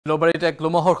ফিলবাৰীত এক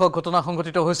লোমহৰ্ষক ঘটনা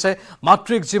সংঘটিত হৈছে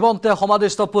মাতৃক জীৱন্তে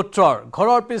সমাধিস্থ পুত্ৰৰ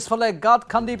ঘৰৰ পিছফালে গাঁত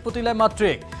খান্দি পুতিলে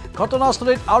মাতৃক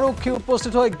ঘটনাস্থলীত আৰক্ষী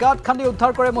উপস্থিত হৈ গাঁত খান্দি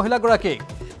উদ্ধাৰ কৰে মহিলাগৰাকীক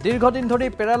দীৰ্ঘদিন ধৰি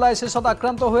পেৰালাইছিছত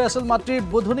আক্ৰান্ত হৈ আছিল মাতৃ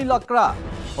বুধুনী লাকৰা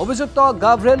অভিযুক্ত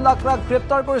গাভ্ৰেল লাকৰাক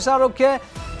গ্ৰেপ্তাৰ কৰিছে আৰক্ষীয়ে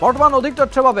বৰ্তমান অধিক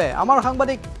তথ্যৰ বাবে আমাৰ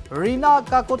সাংবাদিক ৰীনা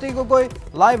কাকতি গগৈ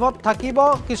লাইভত থাকিব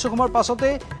কিছু সময়ৰ পাছতে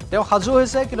তেওঁ সাজু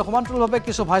হৈছে কিন্তু সমান্তৰালভাৱে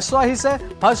কিছু ভাষ্য আহিছে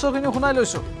ভাষ্যখিনি শুনাই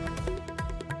লৈছো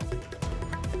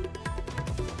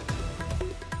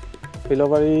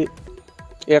ফিলবাৰী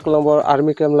 1 নম্বৰ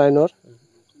আৰ্মি কেম্প লাইনৰ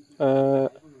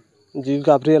জি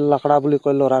গাভ্ৰিয়েল লাকৰা বুলি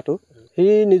কয় লৰাটো হি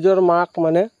নিজৰ মাক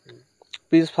মানে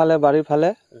পিছফালে বাৰীফালে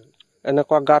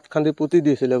এনেকুৱা গাঁত খান্দি পুতি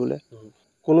দিছিলে বোলে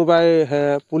কোনোবাই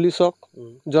পুলিচক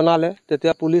জনালে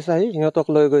তেতিয়া পুলিচ আহি সিহঁতক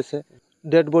লৈ গৈছে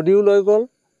ডেড বডিও লৈ গ'ল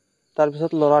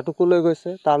তাৰপিছত লৰাটোকো লৈ গৈছে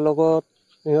তাৰ লগত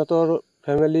সিহঁতৰ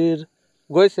ফ্যামিলিৰ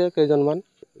গৈছে কেইজনমান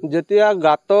যেতিয়া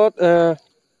গাঁতত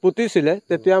পুতিছিলে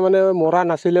তেতিয়া মানে মৰা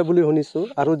নাছিলে বুলি শুনিছো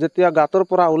আৰু যেতিয়া গাঁতৰ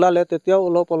পৰা ওলালে তেতিয়াও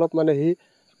অলপ মানে হি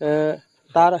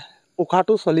তাৰ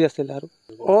উখাটো চলি আছিল আৰু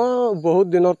বহুত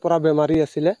দিনৰ পৰা বেমাৰী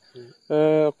আছিলে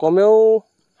কমেও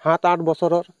 7-8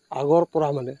 বছৰৰ আগৰ পৰা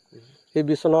মানে এই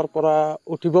বিছনৰ পৰা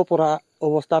উঠিব পৰা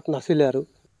অৱস্থাত নাছিলে আৰু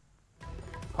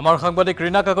আমাৰ সাংবাদিক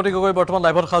ৰীনা কাকতি গগৈ বৰ্তমান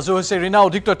লাইভত সাজু হৈছে ৰীনা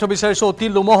অধিক তথ্য বিচাৰিছো অতি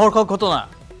লোমহৰ্ষক ঘটনা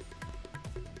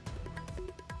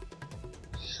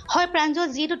হয় প্ৰাঞ্জল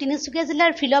যিটো তিনিচুকীয়া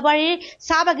জিলাৰ ফিলবাৰীৰ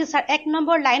চাহ বাগিচাৰ 1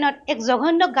 নম্বৰ লাইনত এক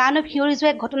জঘন্য গান ফিউৰি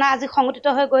যোৱা ঘটনা আজি সংঘটিত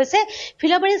হৈ গৈছে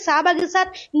ফিলবাৰীৰ চাহ বাগিচাত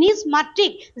নিজ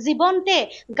মাতৃক জীৱন্তে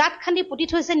গাঁত খান্দি পুতি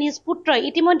থৈছে নিজ পুত্ৰই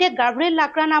ইতিমধ্যে গাভ্ৰেল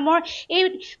লাকৰা নামৰ এই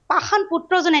পাখান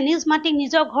পুত্ৰজনে নিজ মাতৃক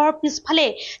নিজৰ ঘৰৰ পিছফালে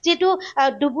যেটো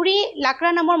দুবুৰী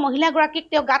লাকৰা নামৰ মহিলাগৰাকীক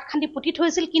তেওঁ গাঁত খান্দি পুতি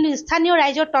থৈছিল কিন্তু স্থানীয়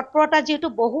ৰাইজৰ তৎপৰতা যেটো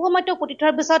বহু সময়ত পুতি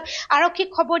থোৱাৰ পিছত আৰক্ষীক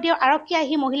খবৰ দিয়ে আৰক্ষী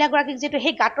আহি মহিলাগৰাকীক যেটো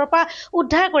সেই গাঁতৰ পৰা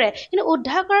উদ্ধাৰ কৰে কিন্তু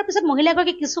উদ্ধাৰ পিছত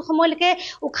মহিলাগৰাকী কিছু সময়লৈকে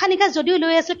উখানিকা যদিও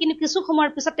লৈ আছিল কিন্তু কিছু সময়ৰ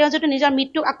পিছত তেওঁ যেটো নিজৰ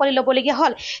মৃত্যুক আকলি ল'বলগীয়া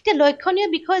হ'ল তে লক্ষণীয়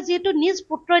বিষয় যেটো নিজ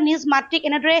পুত্ৰ নিজ মাতৃক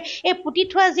এনেদৰে এই পুতি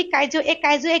থোৱা যি কাৰ্য এই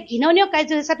কাৰ্য এক ঘৃণনীয় কাৰ্য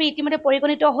হিচাপে ইতিমধ্যে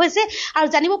পৰিগণিত হৈছে আৰু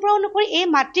জানিব পৰা অনুসৰি এই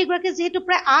মাতৃগৰাকী যেহেতু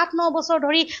প্ৰায় 8-9 বছৰ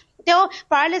ধৰি তেওঁ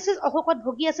প্যাৰালাইসিস অসুখত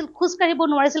ভুগি আছিল খুজ কাঢ়িব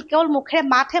নোৱাৰিছিল কেৱল মুখেৰে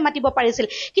মাতহে মাতিব পাৰিছিল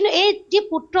কিন্তু এই যি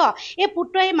পুত্ৰ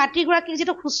এই মাতৃগৰাকীক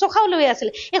যেটো শুশ্ৰূষাও লৈ আছিল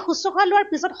এই শুশ্ৰূষা লোৱাৰ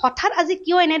পিছত হঠাৎ আজি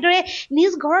কিয় এনেদৰে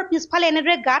নিজ ঘৰৰ পিছফালে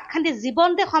এনেদৰে গাঁত খান্দি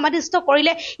জীৱন্তে সমাধিস্থ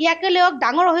কৰিলে ইয়াকে লৈ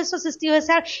ডাঙৰ ৰহস্য সৃষ্টি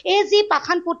হৈছে আৰু এই যি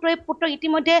পাখান পুত্ৰ এই পুত্ৰ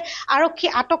ইতিমধ্যে আৰক্ষী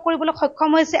আটক কৰিবলৈ সক্ষম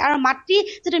হৈছে আৰু মাতৃ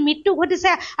যেটো মৃত্যু ঘটিছে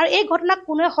আৰু এই ঘটনাক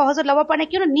কোনোৱে সহজে ল'ব পৰা নাই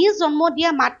কিয়নো নিজ জন্ম দিয়া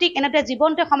মাতৃক এনেদৰে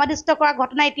জীৱন্তে সমাধিস্থ কৰা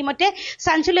ঘটনা ইতিমধ্যে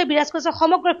চাঞ্চল্য বিৰাজ কৰিছে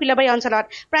সমগ্ৰ ফিলবাৰী অঞ্চলত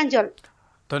প্ৰাঞ্জল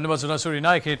ধন্যবাদ জনাইছো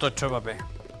ৰীনা এই তথ্যৰ বাবে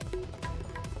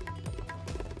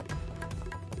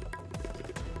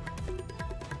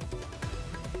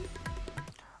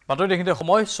বাতৰি দেখিতে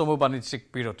সময় চমু বাণিজ্যিক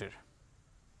বিৰতিৰ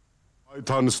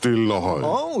মাইথান ষ্টিল নহয়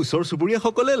ওচৰ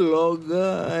চুবুৰীয়াসকলে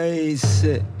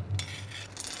লগাইছে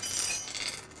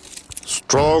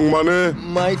ষ্ট্ৰং মানে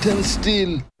মাইথান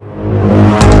ষ্টিল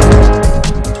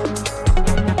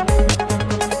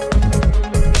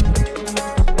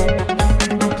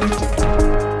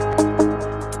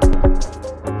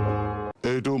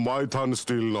এইটো মাইথান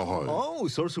ষ্টিল নহয়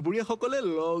ওচৰ চুবুৰীয়াসকলে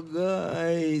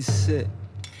লগাইছে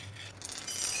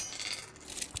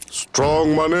ষ্ট্ৰং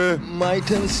মানে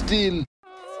মাইথান ষ্টিল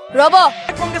ৰব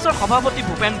কংগ্ৰেছৰ সভাপতি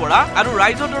ভূপেন বৰা আৰু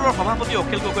ৰাইজৰ দলৰ সভাপতি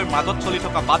অখিল গগৈৰ মাজত চলি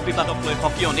থকা বাদ বিবাদক লৈ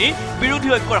সকিয়নি বিৰোধী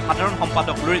ঐক্যৰ সাধাৰণ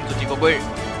সম্পাদক লুৰিণজ্যোতি গগৈৰ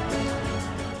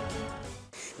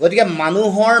গতিকে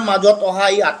মানুহৰ মাজত অহা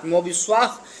এই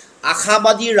আত্মবিশ্বাস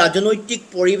আশাবাদী ৰাজনৈতিক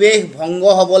পৰিৱেশ ভংগ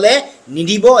হ'বলৈ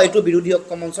নিদিব এইটো বিৰোধী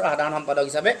ঐক্য মঞ্চৰ সাধাৰণ সম্পাদক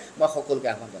হিচাপে মই সকলোকে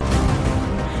আহ্বান জনাইছো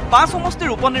 5 সমষ্টিৰ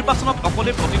উপনিৰ্বাচনত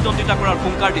অকলে প্ৰতিদ্বন্দ্বিতা কৰাৰ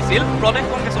হুংকাৰ দিছিল প্ৰদেশ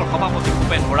কংগ্ৰেছৰ সভাপতি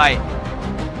ভূপেন বৰাই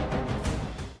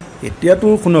এতিয়াতো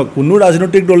কোনো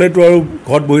ৰাজনৈতিক দলেতো আৰু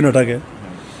ঘৰত বহি নাথাকে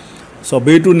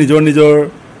সবেইতো নিজৰ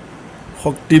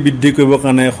শক্তি বৃদ্ধি কৰিবৰ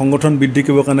কাৰণে সংগঠন বৃদ্ধি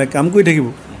কৰিবৰ কাৰণে কাম কৰি থাকিব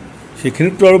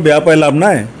সেইখিনিতো আৰু বেয়া পাই লাভ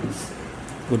নাই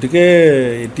গতিকে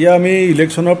এতিয়া আমি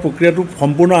ইলেকশ্যনৰ প্ৰক্ৰিয়াটো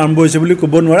সম্পূৰ্ণ আৰম্ভ হৈছে বুলি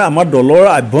ক'ব নোৱাৰে আমাৰ দলৰ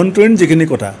আভ্যন্তৰীণ যিখিনি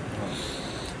কথা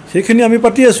সেইখিনি আমি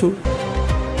পাতি আছো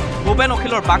ভূপেন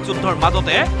অখিলৰ বাকযুদ্ধৰ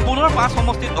মাজতে পুনৰ 5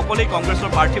 সমষ্টিত অকলেই কংগ্ৰেছৰ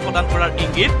প্ৰাৰ্থী প্ৰদান কৰাৰ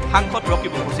ইংগিত সাংসদ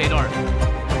ৰকিবুল হুছেইনৰ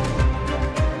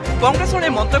কংগ্ৰেছৰ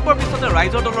এই মন্তব্যৰ পিছতে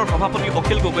ৰাইজৰ দলৰ সভাপতি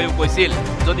অখিল গগৈও কৈছিল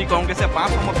যদি কংগ্ৰেছে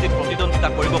 5 সমষ্টিত প্ৰতিদ্বন্দ্বিতা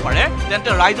কৰিব পাৰে তেন্তে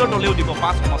ৰাইজৰ দলেও দিব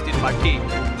 5 সমষ্টিত প্ৰাৰ্থী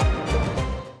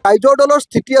ৰাইজৰ দলৰ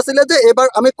স্থিতি আছিলে যে এবাৰ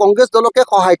আমি কংগ্ৰেছ দলকে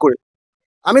সহায় কৰিম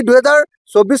আমি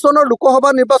 2024 চনৰ লোকসভা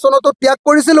নিৰ্বাচনতো ত্যাগ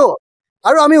কৰিছিলো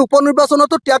আৰু আমি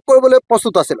উপনিৰ্বাচনতো ত্যাগ কৰিবলৈ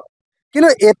প্ৰস্তুত আছিলো কিন্তু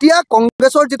এতিয়া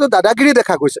কংগ্ৰেছৰ যেটো দাদাগিৰি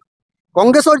দেখা গৈছে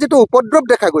কংগ্ৰেছৰ যেটো উপদ্ৰৱ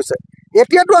দেখা গৈছে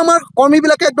এতিয়াতো আমাৰ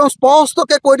কৰ্মীবিলাকে একদম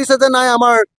স্পষ্টকৈ কৈ দিছে যে নাই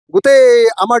আমাৰ গোটেই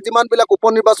আমাৰ যিমানবিলাক উপ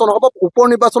নিৰ্বাচন হ'ব উপ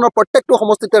নিৰ্বাচনৰ প্ৰত্যেকটো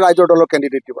সমষ্টিতে ৰাইজৰ দলৰ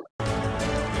কেণ্ডিডেট দিব লাগে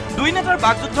দুই নেতাৰ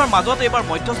বাকযুদ্ধৰ মাজত এইবাৰ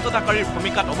মধ্যস্থতাকাৰীৰ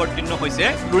ভূমিকাত অৱতীৰ্ণ হৈছে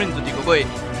লুৰিণজ্যোতি গগৈ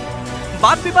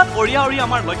বাদ বিবাদ অৰিয়া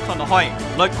আমাৰ লক্ষ্য নহয়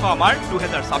লক্ষ্য আমাৰ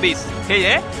 2026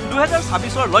 সেয়ে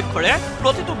 2026ৰ লক্ষ্যৰে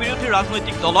প্ৰতিটো বিৰোধী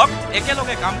ৰাজনৈতিক দলক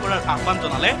একেলগে কাম কৰাৰ আহ্বান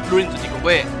জনালে লুৰিণজ্যোতি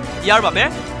গগৈয়ে ইয়াৰ বাবে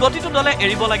প্ৰতিটো দলে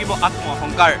এৰিব লাগিব আত্ম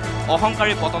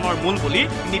অহংকাৰী পতনৰ মূল বুলি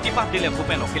নীতিপাত দিলে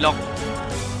ভূপেন অখিলক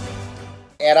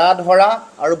এৰা ধৰা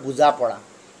আৰু বুজা পৰা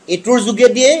এইটোৰ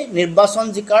যোগেদিয়ে নিৰ্বাচন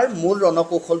জিকাৰ মূল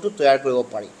ৰণকৌশলটো তৈয়াৰ কৰিব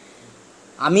পাৰি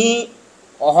আমি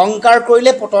অহংকাৰ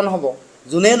কৰিলে পতন হ'ব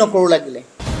যোনে নকৰো লাগিলে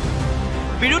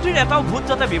বিৰোধীৰ এটাও ভোট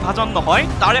যাতে বিভাজন নহয়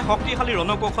তাৰে শক্তিশালী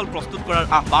ৰণকৌশল প্ৰস্তুত কৰাৰ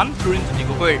আহ্বান লুৰিণজ্যোতি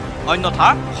গগৈৰ অন্যথা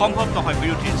সম্ভৱ নহয়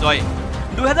বিৰোধীৰ জয়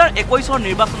 2021ৰ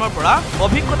নিৰ্বাচনৰ পৰা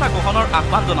অভিজ্ঞতা গ্ৰহণৰ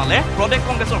আহ্বান জনালে প্ৰদেশ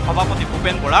কংগ্ৰেছৰ সভাপতি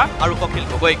ভূপেন বৰা আৰু অখিল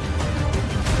গগৈক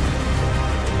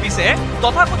পিছে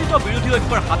তথাকথিত বিৰোধী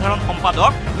ঐক্যৰ সাধাৰণ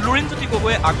সম্পাদক লুৰিণজ্যোতি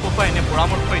গগৈয়ে আগবঢ়োৱা এনে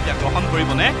পৰামৰ্শ এতিয়া গ্ৰহণ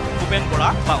কৰিবনে ভূপেন বৰা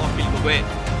বা অখিল গগৈয়ে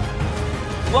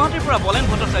গুৱাহাটীৰ পৰা বলেন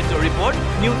ভট্টাচাৰ্যৰ report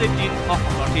news 18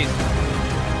 Assam north east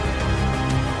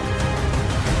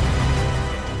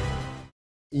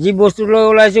যি বস্তু লৈ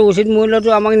ওলাইছে উচিত মূল্যটো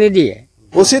আমাক নিদিয়ে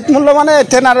উচিত মূল্য মানে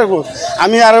এথেন আৰু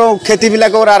আমি আৰু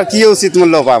খেতিবিলাকৰ আৰু কি উচিত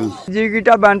মূল্য পাম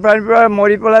যিকেইটা বানপানীৰ পৰা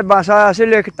মৰি পেলাই বাচা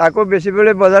আছিলে তাকো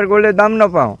বেচিবলৈ বজাৰ কৰিলে দাম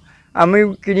নাপাওঁ আমি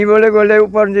কিনিবলৈ গ'লে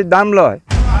ওপৰত যি দাম লয়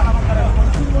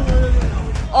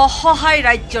অসহায়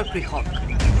ৰাজ্যৰ কৃষক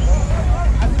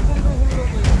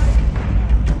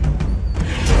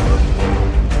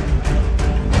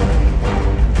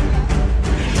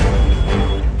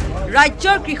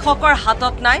ৰাজ্যৰ কৃষকৰ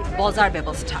হাতত নাই বজাৰ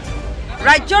ব্যৱস্থা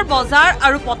ৰাজ্যৰ বজাৰ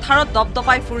আৰু পথাৰত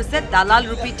দপদপাই ফুৰিছে দালাল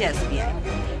ৰূপী এছবিআই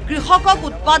কৃষকক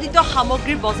উৎপাদিত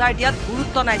সামগ্ৰীৰ বজাৰ দিয়াত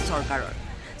গুৰুত্ব নাই চৰকাৰৰ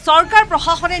চৰকাৰ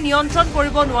প্ৰশাসনে নিয়ন্ত্ৰণ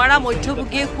কৰিব নোৱাৰা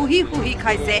মধ্যভোগীয়ে শুহি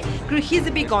খাইছে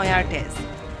কৃষিজীৱী গয়াৰ তেজ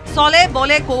চলে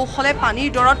বলে কৌশলে পানীৰ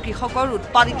দৰত কৃষকৰ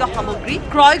উৎপাদিত সামগ্ৰী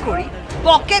ক্ৰয় কৰি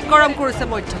পকেট গৰম কৰিছে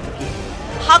মধ্যভোগীয়ে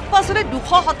শাক পাচলি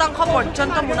 200%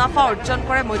 পৰ্যন্ত মুনাফা অৰ্জন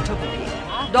কৰে মধ্যভোগীয়ে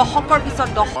দশকৰ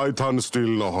পিছত মাইথান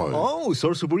ষ্টিল নহয়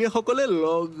ওচৰ চুবুৰীয়াসকলে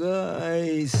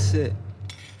লগাইছে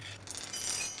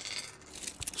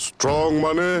ষ্ট্ৰং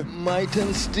মানে মাইথান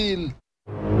ষ্টিল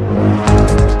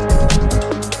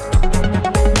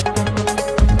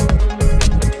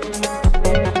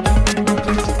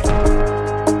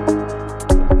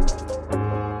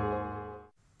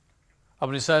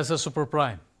আপুনি চাই আছে ছুপাৰ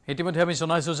প্ৰাইম ইতিমধ্যে আমি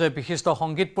জনাইছোঁ যে বিশিষ্ট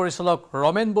সংগীত পৰিচালক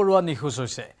ৰমেন বৰুৱা নিখোজ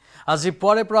হৈছে আজি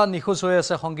পুৱাৰে পৰা নিখোজ হৈ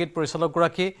আছে সংগীত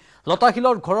পৰিচালকগৰাকী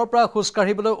লতাশিলৰ ঘৰৰ পৰা খোজ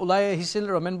কাঢ়িবলৈ ওলাই আহিছিল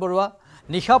ৰমেন বৰুৱা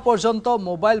নিশা পৰ্যন্ত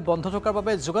মোবাইল বন্ধ থকাৰ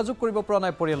বাবে যোগাযোগ কৰিব পৰা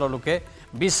নাই পৰিয়ালৰ লোকে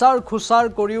বিচাৰ খুচাৰ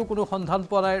কৰিও কোনো সন্ধান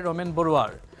পোৱা নাই ৰমেন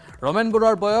বৰুৱাৰ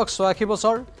বয়স 86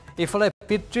 বছৰ ইফালে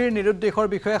পিতৃৰ নিৰুদ্দেশৰ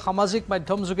বিষয়ে সামাজিক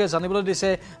মাধ্যম যোগে জানিবলৈ দিছে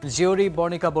জীয়ৰী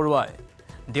বৰ্ণিকা বৰুৱাই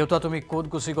দেউতা তুমি ক'ত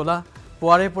গুচি গ'লা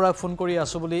পুৱাৰে পৰা ফোন কৰি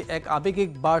আছো বুলি এক আবেগিক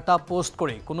বাৰ্তা পোষ্ট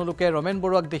কৰি কোনো লোকে ৰমেন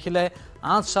বৰুৱাক দেখিলে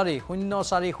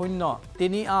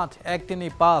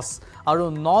 8404038135 আৰু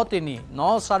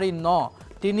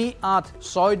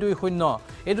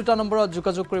 9394938620 এই দুটা নম্বৰত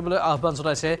যোগাযোগ কৰিবলৈ আহ্বান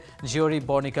জনাইছে জীয়ৰী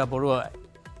বৰ্ণিকা বৰুৱাই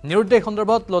নিৰুদ্দেশ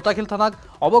সন্দৰ্ভত লতাশিল থানাক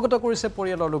অৱগত কৰিছে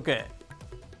পৰিয়ালৰ লোকে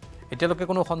এতিয়ালৈকে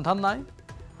কোনো সন্ধান নাই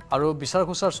আৰু বিচাৰ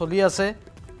খুচাৰ চলি আছে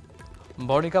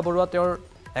বৰ্ণিকা বৰুৱা তেওঁৰ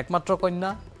একমাত্ৰ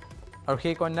কন্যা আৰু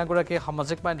সেই কন্যাগৰাকীয়ে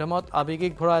সামাজিক মাধ্যমত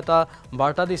আবেগিক ভৰা এটা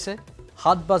বাৰ্তা দিছে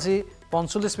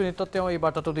 7:45 তেওঁ এই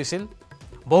বাৰ্তাটো দিছিল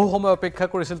বহু সময় অপেক্ষা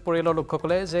কৰিছিল পৰিয়ালৰ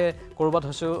লোকসকলে যে কৰবাত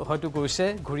হয়তো গৈছে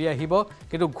ঘূৰি আহিব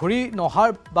কিন্তু ঘূৰি নহাৰ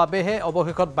বাবেহে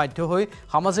অৱশেষত বাধ্য হৈ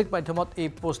সামাজিক মাধ্যমত এই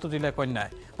পোষ্টটো দিলে কন্যাই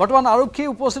বৰ্তমান আৰক্ষী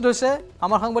উপস্থিত হৈছে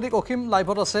আমাৰ সাংবাদিক অসীম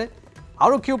লাইভত আছে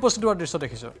আৰক্ষী উপস্থিত হোৱাৰ দৃশ্য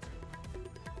দেখিছোঁ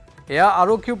এয়া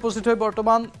আৰক্ষী উপস্থিত হৈ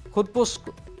বৰ্তমান খুদপোছ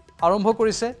আৰম্ভ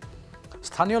কৰিছে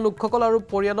স্থানীয় লোকসকল আৰু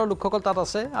পৰিয়ালৰ লোকসকল তাত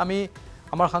আছে আমি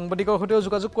আমাৰ সাংবাদিকৰ সৈতেও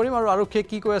যোগাযোগ কৰিম আৰু আৰক্ষীয়ে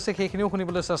কি কৈ আছে সেইখিনিও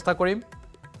শুনিবলৈ চেষ্টা কৰিম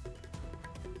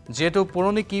যেহেতু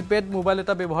পুৰণি কিপেড মোবাইল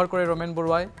এটা ব্যৱহাৰ কৰে ৰমেন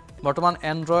বৰুৱাই বৰ্তমান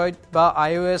এণ্ড্ৰইড বা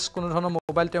iOS কোনো ধৰণৰ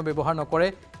মোবাইল তেওঁ ব্যৱহাৰ নকৰে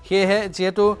সেয়েহে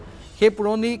যেহেতু সেই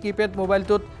পুৰণি কিপেড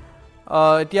মোবাইলটোত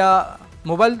এতিয়া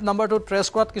মোবাইল নাম্বাৰটো ট্ৰেছ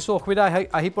কৰাত কিছু অসুবিধা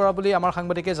আহি পৰা বুলি আমাৰ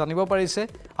সাংবাদিকে জানিব পাৰিছে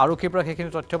আৰক্ষীৰ পৰা সেইখিনি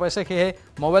তথ্য পাইছে সেয়ে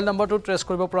মোবাইল নাম্বাৰটো ট্ৰেছ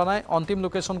কৰিব পৰা নাই অন্তিম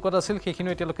লোকেশ্যন ক'ত আছিল সেইখিনি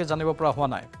এতিয়ালৈকে জানিব পৰা হোৱা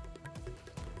নাই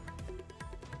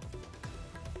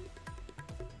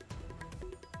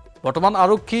বৰ্তমান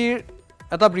আৰক্ষীৰ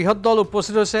এটা বৃহৎ দল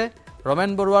উপস্থিত হৈছে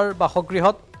ৰমেন বৰুৱাৰ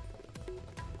বাসগৃহত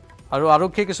আৰু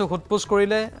আৰক্ষীয়ে কিছু সোধপোছ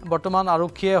কৰিলে বৰ্তমান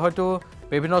আৰক্ষীয়ে হয়তো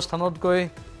বিভিন্ন স্থানত গৈ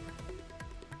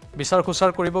বিচাৰ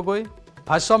খুচাৰ কৰিবগৈ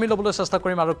ভাষ্য আমি ল'বলৈ চেষ্টা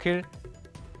কৰিম আৰক্ষীৰ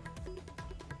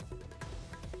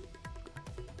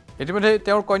ইতিমধ্যে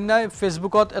তেওঁৰ কন্যাই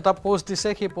ফেচবুকত এটা পোষ্ট দিছে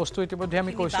সেই পোষ্টটো ইতিমধ্যে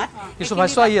আমি কৈছো কিছু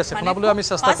ভাষ্য আহি আছে শুনাবলৈ আমি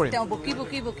চেষ্টা কৰিম তেওঁ বকি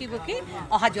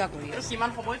অহা যোৱা কৰি কিমান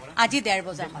সময় আজি 1:30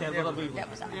 বজা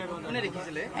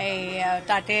এই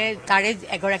তাৰে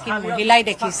এগৰাকী মহিলাই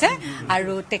দেখিছে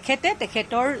আৰু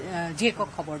তেখেতৰ জীয়েকক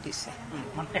খবৰ দিছে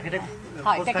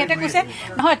হয় তেখেতে কৈছে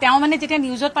নহয় তেওঁ মানে যেতিয়া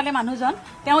নিউজত পালে মানুহজন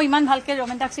তেওঁ ইমান ভালকে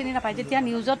ৰমেন্টাক চিনি নাপায় যেতিয়া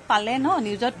নিউজত পালে ন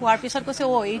নিউজত পোৱাৰ পিছত কৈছে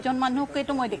এইজন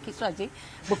মানুহকেতো মই দেখিছো আজি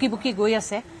বকি গৈ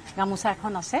আছে গামোচা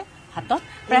এখন আছে হাতত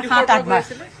প্ৰায় 7-8 বাৰ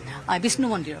বিষ্ণু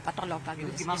মন্দিৰৰ পৰা তলৰ পৰা গৈ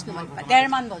আছে বিষ্ণু মন্দিৰ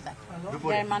 1:30 মান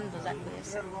বজাত গৈ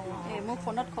আছে মোক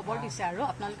ফোনত খবৰ দিছে আৰু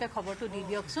আপোনালোকে খবৰটো দি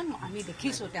দিয়কচোন আমি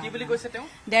দেখিছো তেওঁ কি বুলি কৈছে তেওঁ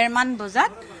 1:30 মান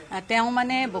বজাত তেওঁ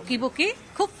মানে বকি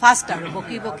খুব ফাষ্ট আৰু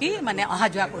বকি মানে অহা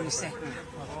যোৱা কৰিছে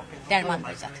 1:30 মান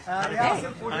বজাত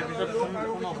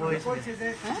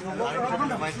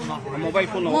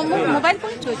মোবাইল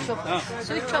ফোন সুইচ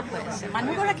অফ হৈ আছে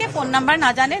মানুহগৰাকীয়ে ফোন নাম্বাৰ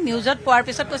নাজানে নিউজত পোৱাৰ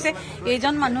পিছত কৈছে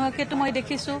এইজন মানুহকেতো মই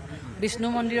দেখিছো বিষ্ণু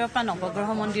মন্দিৰৰ পৰা নৱগ্ৰহ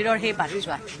মন্দিৰৰ সেই বাট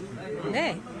যোৱা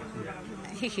দেই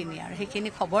সেইখিনি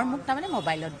খবৰ মোক তাৰমানে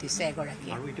মোবাইলত দিছে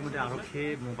এগৰাকীয়ে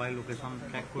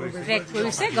ট্ৰেক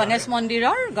কৰিছে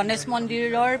গণেশ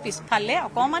মন্দিৰৰ পিছফালে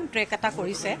অকণমান ট্ৰেক এটা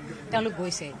কৰিছে তেওঁলোক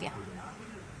গৈছে এতিয়া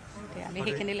আমি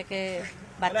সেইখিনিলৈকে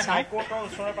বাট চাওঁ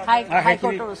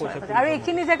হাইকোৰ্টৰ ওচৰত আৰু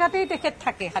এইখিনি জেগাতেই তেখেত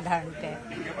থাকে সাধাৰণতে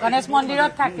গণেশ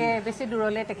মন্দিৰত থাকে বেছি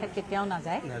দূৰলৈ তেখেত কেতিয়াও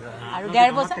নাযায় আৰু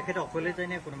 1:30 বজাত অকলে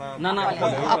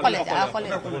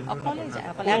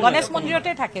যায় গণেশ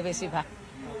মন্দিৰতে থাকে বেছিভাগ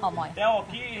সময়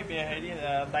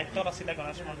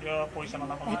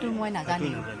সেইটো মই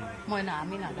নাজানিম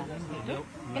আমি নাজানিম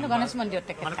কিন্তু গণেশ মন্দিৰত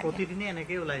তেখেত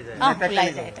ওলাই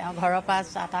যায় তেওঁ ঘৰৰ পৰা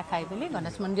চাহ খাই বুলি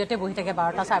গণেশ মন্দিৰতে বহি থাকে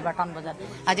 12টা 12:30 বজাত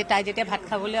আজি তাই যেতিয়া ভাত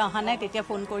খাবলৈ অহা নাই তেতিয়া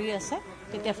ফোন কৰি আছে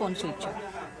তেতিয়া ফোন চুইচ অফ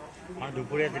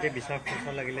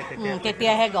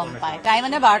তেতিয়াহে গম পায় তাই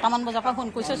মানে 12টা মান বজাৰ পৰা ফোন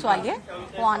কৰিছে ছোৱালীয়ে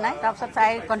পোৱা নাই তাৰপিছত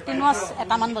তাই কণ্টিনিউৱাছ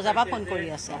 1টা মান বজাৰ পৰা ফোন কৰি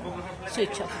আছে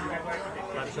চুইচ অফ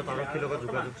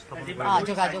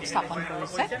যোগাযোগ স্থাপন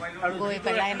কৰিছে গৈ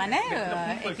পেলাই মানে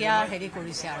এতিয়া হেৰি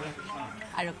কৰিছে আৰু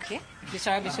আৰক্ষীয়ে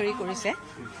বিচৰি কৰিছে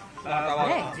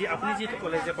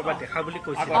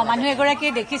মানুহ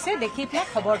এগৰাকীয়ে দেখিছে দেখি পেলাই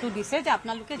খবৰটো দিছে যে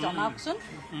আপোনালোকে জনাওকচোন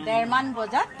 1:30 মান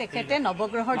বজাত তেখেতে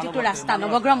নৱগ্ৰহৰ যিটো ৰাস্তা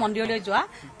নৱগ্ৰহ মন্দিৰলৈ যোৱা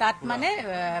তাত মানে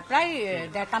প্ৰায়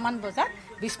 1:30 মান বজাত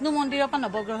বিষ্ণু মন্দিৰৰ পৰা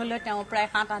নৱগ্ৰহলৈ তেওঁ প্ৰায়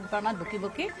 7-8 বাৰ মান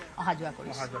বকি অহা যোৱা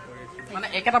কৰিছে মানে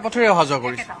একেটা পথৰে অহা যোৱা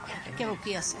কৰিছে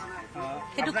বকি আছে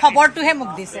সেইটো খবৰটোহে মোক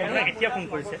দিছে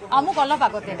মোক অলপ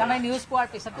আগতে তাৰমানে নিউজ পোৱাৰ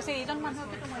পিছত কৈছে এইজন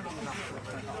মানুহকেতো মই দেখিছো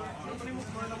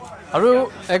আৰু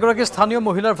এগৰাকী স্থানীয়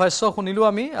মহিলাৰ ভাষ্য শুনিলো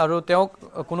আমি আৰু তেওঁক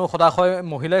কোনো সদাশয়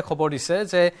মহিলাই খবৰ দিছে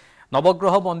যে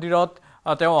নৱগ্ৰহ মন্দিৰত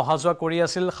তেওঁ অহা যোৱা কৰি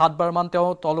আছিল 7 বাৰ মান তেওঁ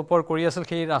তল ওপৰ কৰি আছিল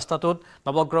সেই ৰাস্তাটোত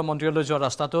নৱগ্ৰহ মন্দিৰলৈ যোৱা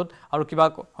ৰাস্তাটোত আৰু কিবা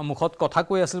মুখত কথা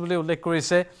কৈ আছিল বুলি উল্লেখ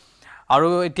কৰিছে আৰু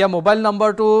এতিয়া মোবাইল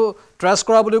নাম্বাৰটো ট্ৰেছ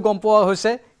কৰা বুলিও গম পোৱা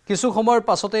হৈছে কিছু সময়ৰ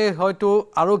পাছতে হয়তো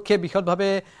আৰক্ষীয়ে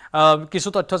বিশদভাৱে কিছু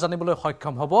তথ্য জানিবলৈ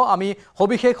সক্ষম হ'ব আমি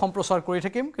সবিশেষ সম্প্ৰচাৰ কৰি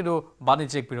থাকিম কিন্তু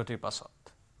বাণিজ্যিক বিৰতিৰ পাছত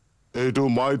এইটো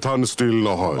মাইথান ষ্টিল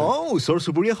নহয় ওচৰ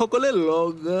চুবুৰীয়াসকলে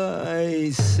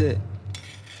লগাইছে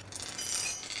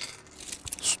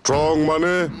ষ্ট্ৰং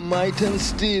মানে মাইথান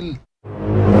ষ্টিল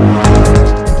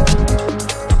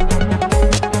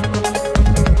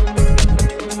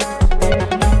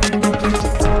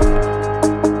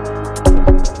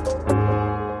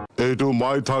এইটো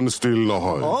মাইথান ষ্টিল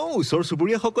নহয় ওচৰ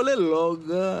চুবুৰীয়াসকলে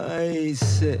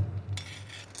লগাইছে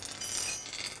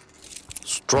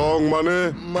ষ্ট্ৰং মানে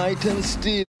মাইথান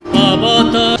ষ্টিল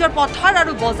পথাৰ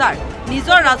আৰু বজাৰ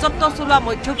নিজৰ ৰাজত্ব চলোৱা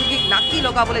মধ্যভোগীক নাকি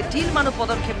লগাবলৈ ঢিল মানুহ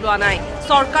পদক্ষেপ লোৱা নাই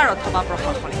চৰকাৰ অথবা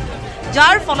প্ৰশাসনে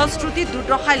যাৰ ফলশ্ৰুতিত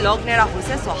দুৰ্দশাই লগ নেৰা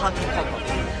হৈছে চহা কৃষকৰ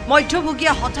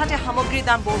মধ্যভোগীয়ে হঠাতে সামগ্ৰীৰ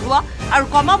দাম বঢ়োৱা আৰু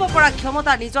কমাব পৰা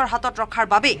ক্ষমতা নিজৰ হাতত ৰখাৰ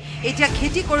বাবে এতিয়া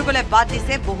খেতি কৰিবলৈ বাদ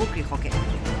দিছে বহু কৃষকে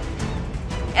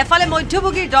এফালে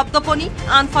মধ্যভোগীৰ দপদপনি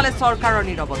আনফালে চৰকাৰৰ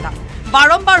নীৰৱতা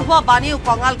বাৰম্বাৰ হোৱা বানেও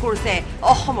কঙাল কৰিছে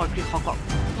অসমৰ কৃষকক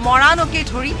মৰাণকে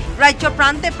ধৰি ৰাজ্যৰ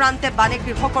প্ৰান্তে প্ৰান্তে বানে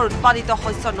কৃষকৰ উৎপাদিত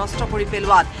শস্য নষ্ট কৰি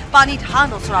পেলোৱাত পানীত হাঁহ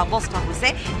নচৰা অৱস্থা হৈছে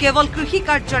কেৱল কৃষি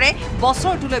কাৰ্যৰে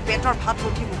বছৰটোলৈ পেটৰ ভাত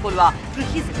মুঠি মোকলোৱা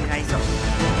কৃষিজীৱী ৰাইজৰ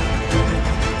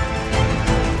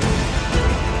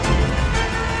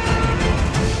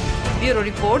bureau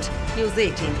report news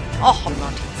 18 Assam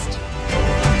north east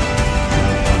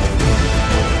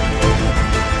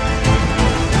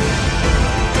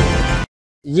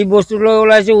যি বস্তু লৈ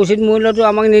ওলাইছে উচিত মূল্যটো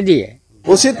আমাক নিদিয়ে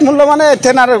উচিত মূল্য মানে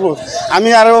এথেন আৰু আমি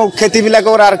আৰু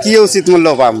খেতিবিলাকৰ আৰু কি উচিত মূল্য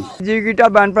পাম যিকেইটা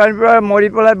বানপানীৰ পৰা মৰি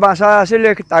পেলাই বাচা আছিলে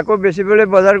তাকো বেচিবলৈ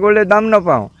বজাৰ কৰিলে দাম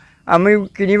নাপাওঁ আমি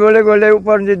কিনিবলৈ গ'লে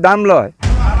ওপৰত যি দাম লয়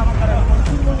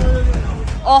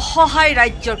অসহায়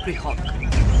ৰাজ্যৰ কৃষক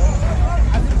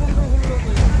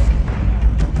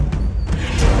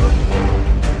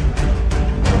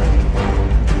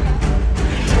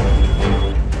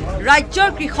ৰাজ্যৰ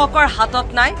কৃষকৰ হাতত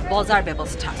নাই বজাৰ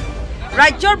ব্যৱস্থা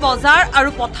ৰাজ্যৰ বজাৰ আৰু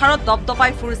পথাৰত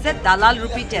দবদবাই ফুৰিছে দালাল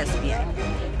ৰূপী SBI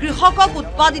কৃষকক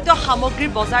উৎপাদিত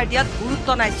সামগ্ৰীৰ বজাৰ দিয়াত গুৰুত্ব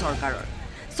নাই চৰকাৰৰ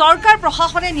চৰকাৰ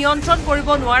প্ৰশাসনে নিয়ন্ত্ৰণ কৰিব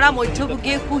নোৱাৰা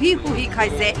মধ্যভোগীয়ে হুহি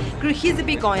খাইছে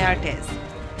কৃষিজীৱী গয়াৰ তেজ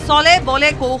চলে বলে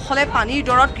কৌশলে পানীৰ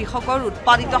দৰত কৃষকৰ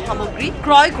উৎপাদিত সামগ্ৰী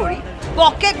ক্ৰয় কৰি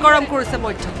পকেট গৰম কৰিছে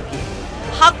মধ্যভোগীয়ে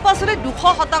শাক পাচলি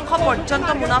 200% পৰ্যন্ত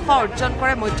মুনাফা অৰ্জন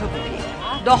কৰে মধ্যভোগীয়ে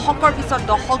দশকৰ পিছত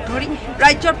দশক ধৰি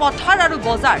ৰাজ্যৰ পথাৰ আৰু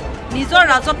বজাৰ নিজৰ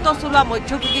ৰাজত্ব চলোৱা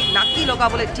মধ্যভোগীক নাকি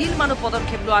লগাবলৈ ঢিল মানুহ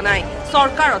পদক্ষেপ লোৱা নাই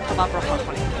চৰকাৰ অথবা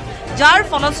প্ৰশাসনে যাৰ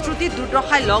ফলশ্ৰুতি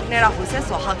দুৰ্দশাই লগ নেৰা হৈছে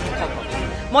চহা কৃষকক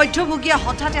মধ্যভোগীয়ে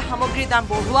হঠাতে সামগ্ৰীৰ দাম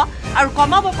বঢ়োৱা আৰু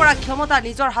কমাব পৰা ক্ষমতা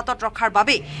নিজৰ হাতত ৰখাৰ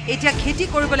বাবে এতিয়া খেতি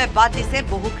কৰিবলৈ বাদ দিছে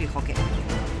বহু কৃষকে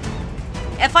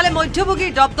এফালে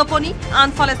মধ্যভোগীৰ দপদপনি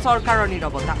আনফালে চৰকাৰৰ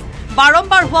নীৰৱতা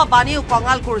বাৰম্বাৰ হোৱা বানেও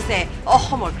কঙাল কৰিছে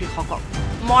অসমৰ কৃষকক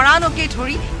মৰাণকে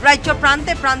ধৰি ৰাজ্যৰ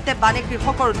প্ৰান্তে প্ৰান্তে বানে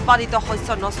কৃষকৰ উৎপাদিত শস্য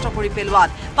নষ্ট কৰি পেলোৱাত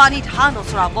পানীত হাঁহ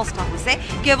নচৰা অৱস্থা হৈছে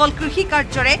কেৱল কৃষি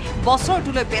কাৰ্যৰে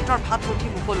বছৰটোলৈ পেটৰ ভাত মুঠি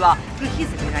মুকলোৱা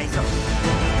কৃষিজীৱী ৰাইজ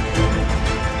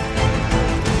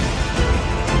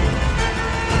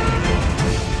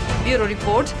Bureau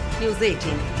Report, News18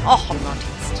 Assam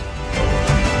Northeast.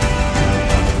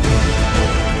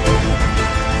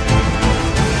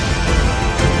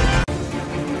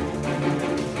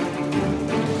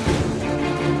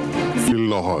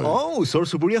 নহয় ওচৰ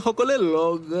চুবুৰীয়াসকলে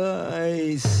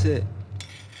লগাইছে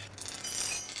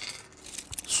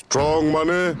ষ্ট্ৰং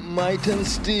মানে মাইট এণ্ড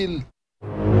ষ্টীল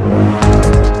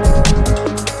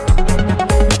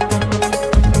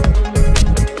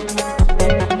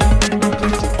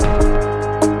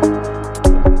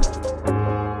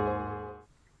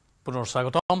পুনৰ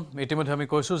স্বাগতম ইতিমধ্যে আমি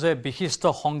কৈছো যে বিশিষ্ট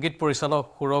সংগীত পৰিচালক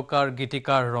সুৰকাৰ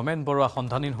গীতিকাৰ ৰমেন বৰুৱা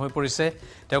সন্ধানহীন হৈ পৰিছে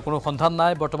তেওঁ কোনো সন্ধান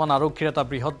নাই বৰ্তমান আৰক্ষীৰ এটা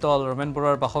বৃহৎ দল ৰমেন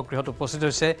বৰুৱাৰ বাসগৃহত উপস্থিত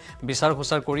হৈছে বিচাৰ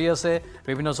খোচাৰ কৰি আছে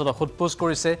বিভিন্ন জনক সোধপোছ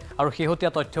কৰিছে আৰু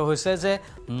শেহতীয়া তথ্য হৈছে যে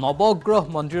নৱগ্ৰহ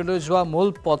মন্দিৰলৈ যোৱা মূল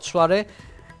পথছোৱাৰে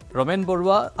ৰমেন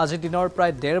বৰুৱা আজি দিনৰ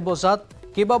প্ৰায় 1:30 বজাত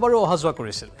কেইবাবাৰো অহা যোৱা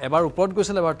কৰিছিল এবাৰ ওপৰত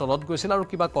গৈছিল এবাৰ তলত গৈছিল আৰু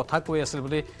কিবা কথা কৈ আছিল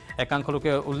বুলি একাংশ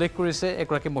লোকে উল্লেখ কৰিছে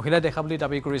একৰাকী মহিলাই দেখা বুলি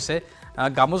দাবী কৰিছে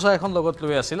গামোচা এখন লগত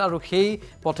লৈ আছিল আৰু সেই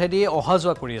পথেদি অহা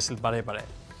যোৱা কৰি আছিল বাৰে বাৰে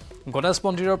গণেশ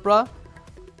মন্দিৰৰ পৰা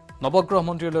নৱগ্ৰহ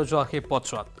মন্দিৰলৈ যোৱা সেই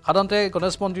পথছোৱাত সাধাৰণতে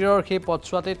গণেশ মন্দিৰৰ সেই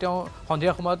পথছোৱাতে তেওঁ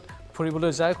সন্ধিয়া সময়ত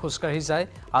ফুৰিবলৈ যায় খোজকাঢ়ি যায়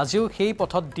আজিও সেই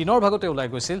পথত দিনৰ ভাগতে ওলাই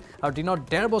গৈছিল আৰু দিনৰ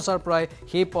 1:30 বজাৰ পৰাই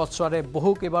সেই পথছোৱাৰে বহু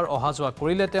কেইবাৰ অহা যোৱা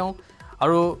কৰিলে তেওঁ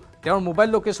আৰু তেওঁৰ মোবাইল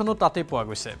লোকেশনো তাতে পোৱা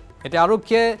গৈছে এতিয়া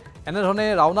আৰক্ষীয়ে এনেধৰণে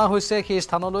ৰাওনা হৈছে সেই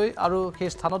স্থানলৈ আৰু সেই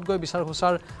স্থানত গৈ বিচাৰ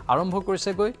খোচাৰ আৰম্ভ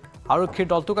কৰিছে গৈ আৰক্ষীৰ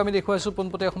দলটোক আমি দেখুৱাইছো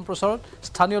পোনপটীয়া সম্প্ৰচাৰত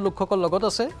স্থানীয় লোকসকল লগত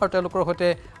আছে আৰু তেওঁলোকৰ সৈতে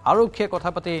আৰক্ষীয়ে কথা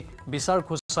পাতি বিচাৰ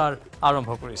খোচাৰ আৰম্ভ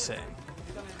কৰিছে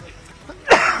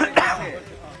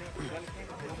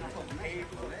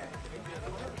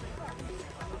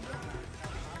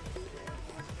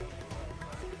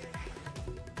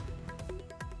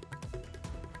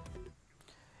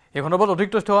এই খণ্ডত অধিক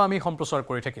তথ্য আমি সম্প্ৰচাৰ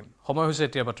কৰি থাকিম সময় হৈছে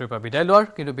এতিয়া বাতৰিৰ পৰা বিদায় লোৱাৰ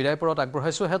কিন্তু বিদায় পৰত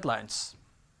আগবঢ়াইছো হেডলাইন্স